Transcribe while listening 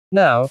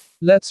Now,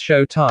 let's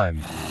show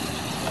time.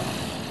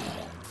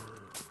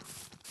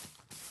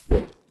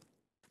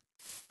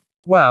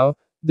 Wow,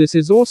 this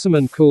is awesome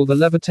and cool. The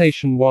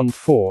Levitation Wand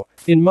 4,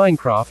 in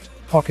Minecraft,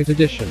 Pocket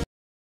Edition.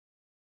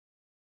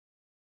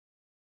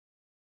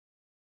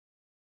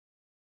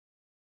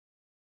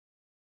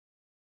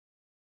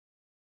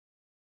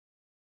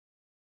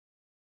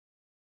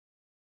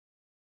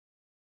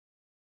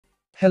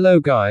 Hello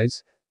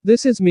guys,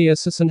 this is me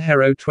Assassin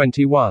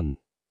Hero21.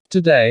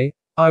 Today,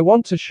 I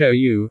want to show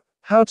you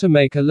how to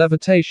make a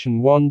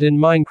levitation wand in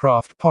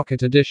Minecraft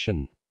Pocket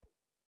Edition.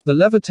 The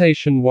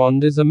levitation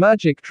wand is a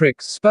magic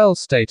trick spell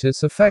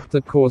status effect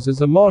that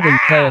causes a modern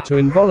player to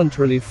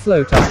involuntarily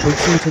float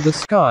upwards into the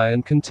sky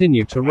and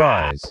continue to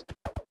rise.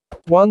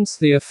 Once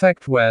the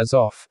effect wears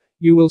off,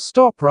 you will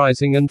stop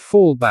rising and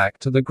fall back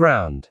to the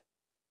ground.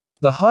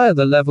 The higher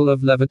the level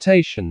of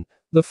levitation,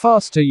 the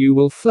faster you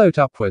will float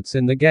upwards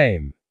in the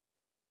game.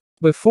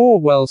 Before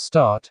we'll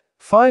start,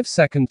 5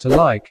 seconds to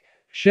like,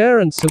 share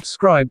and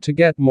subscribe to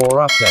get more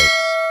updates.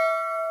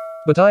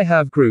 But I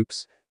have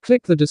groups,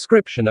 click the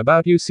description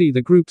about you see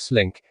the groups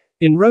link,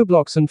 in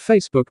Roblox and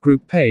Facebook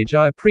group page.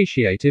 I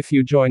appreciate if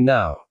you join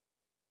now.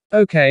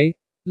 Okay,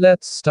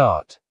 let's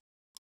start.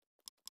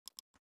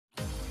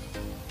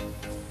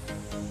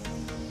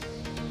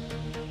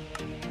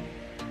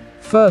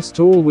 First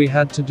all we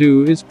had to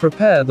do is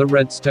prepare the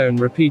redstone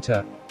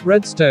repeater,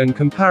 redstone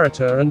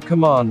comparator and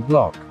command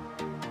block.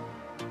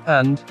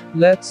 And,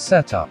 let's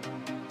set up.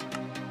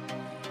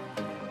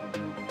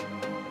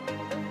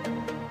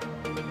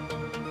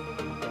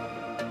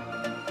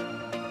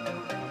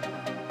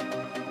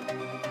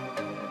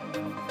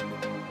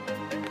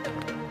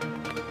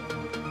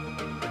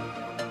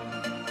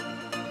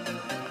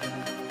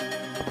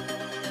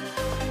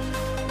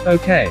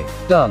 Okay,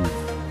 done.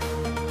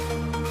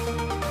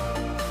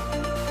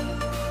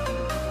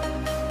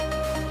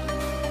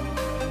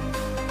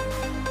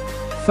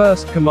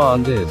 First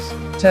command is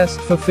test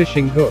for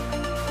fishing hook.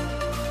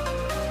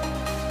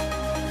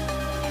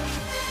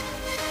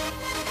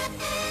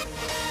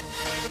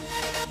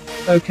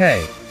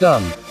 Okay,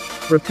 done.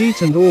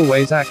 Repeat and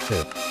always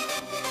active.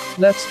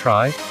 Let's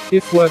try,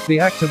 if work the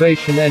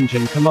activation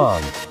engine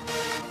command.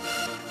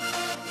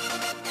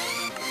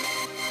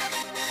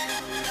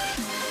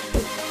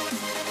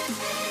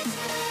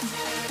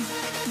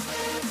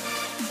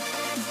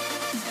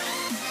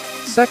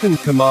 Second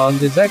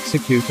command is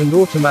execute and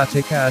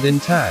automatic add in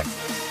tag.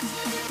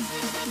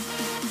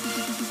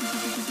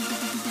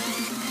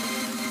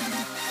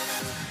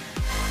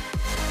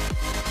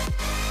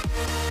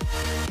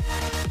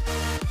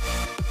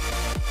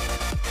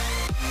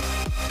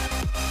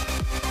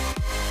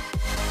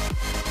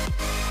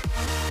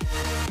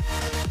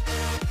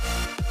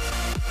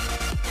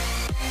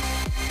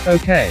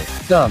 Okay,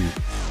 done.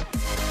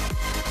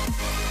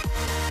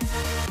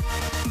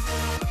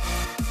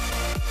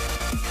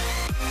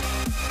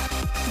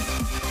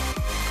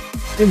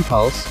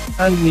 Impulse,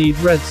 and need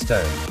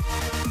redstone.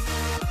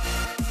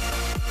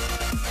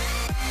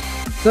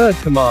 Third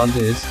command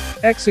is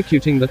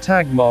executing the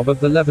tag mob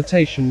of the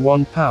levitation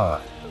wand power.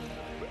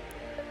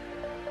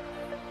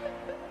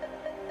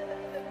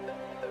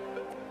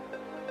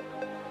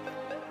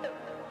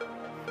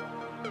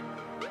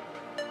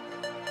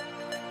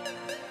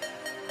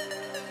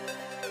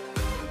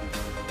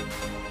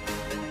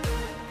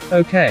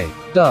 Okay,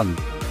 done.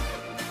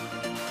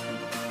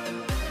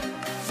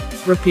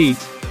 Repeat,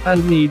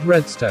 and need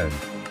redstone.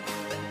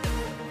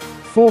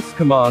 Fourth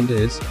command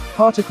is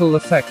particle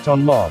effect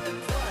on mob.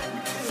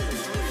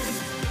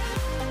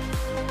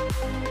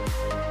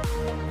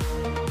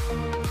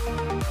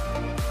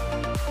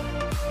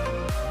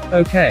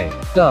 Okay,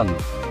 done.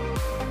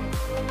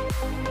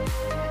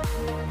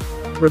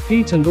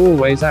 Repeat and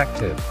always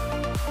active.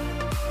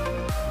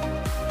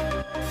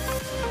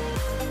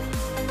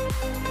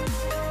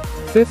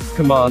 Fifth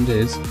command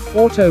is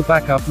auto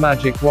backup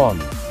magic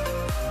wand.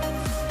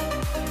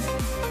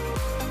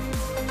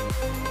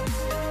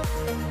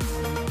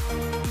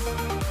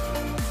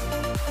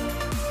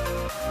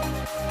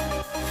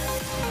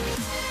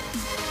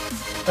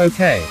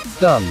 Okay,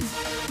 done.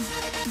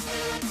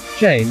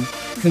 Chain,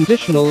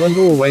 conditional and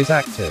always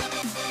active.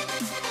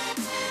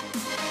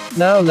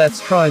 Now let's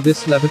try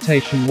this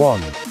levitation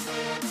wand.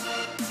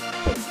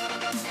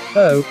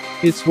 Oh,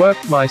 it's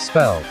worked my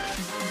spell.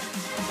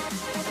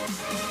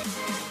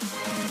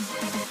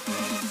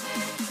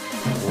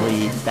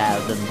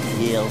 3,000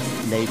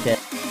 years later.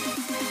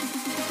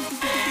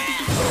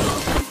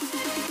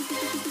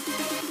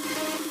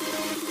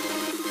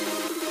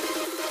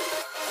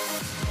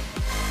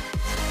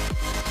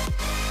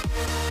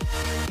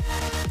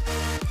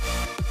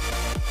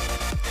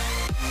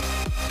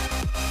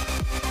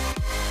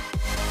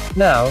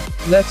 Now,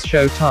 let's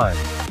show time.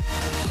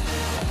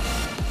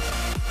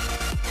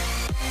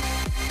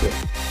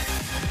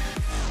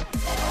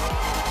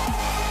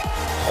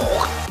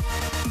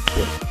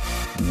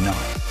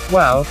 Nice.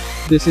 Wow,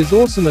 this is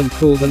awesome and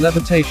cool. The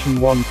Levitation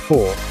Wand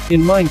 4,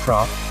 in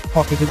Minecraft,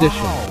 Pocket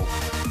Edition. Wow.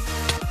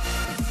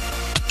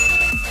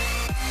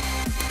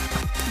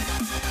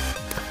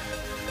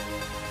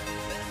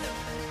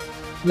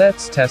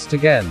 Let's test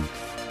again.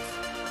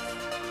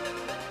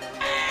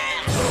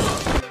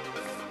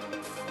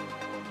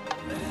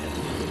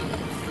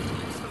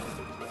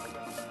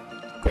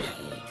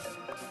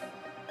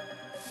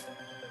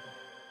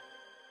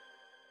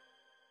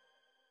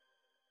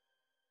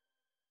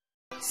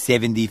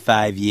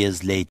 "75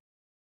 years later."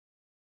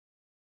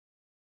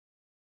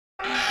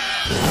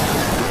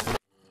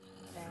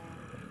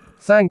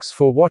 Thanks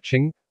for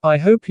watching. I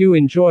hope you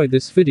enjoy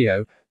this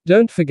video.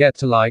 Don't forget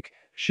to like,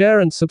 share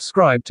and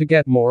subscribe to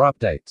get more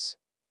updates.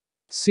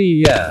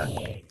 See ya.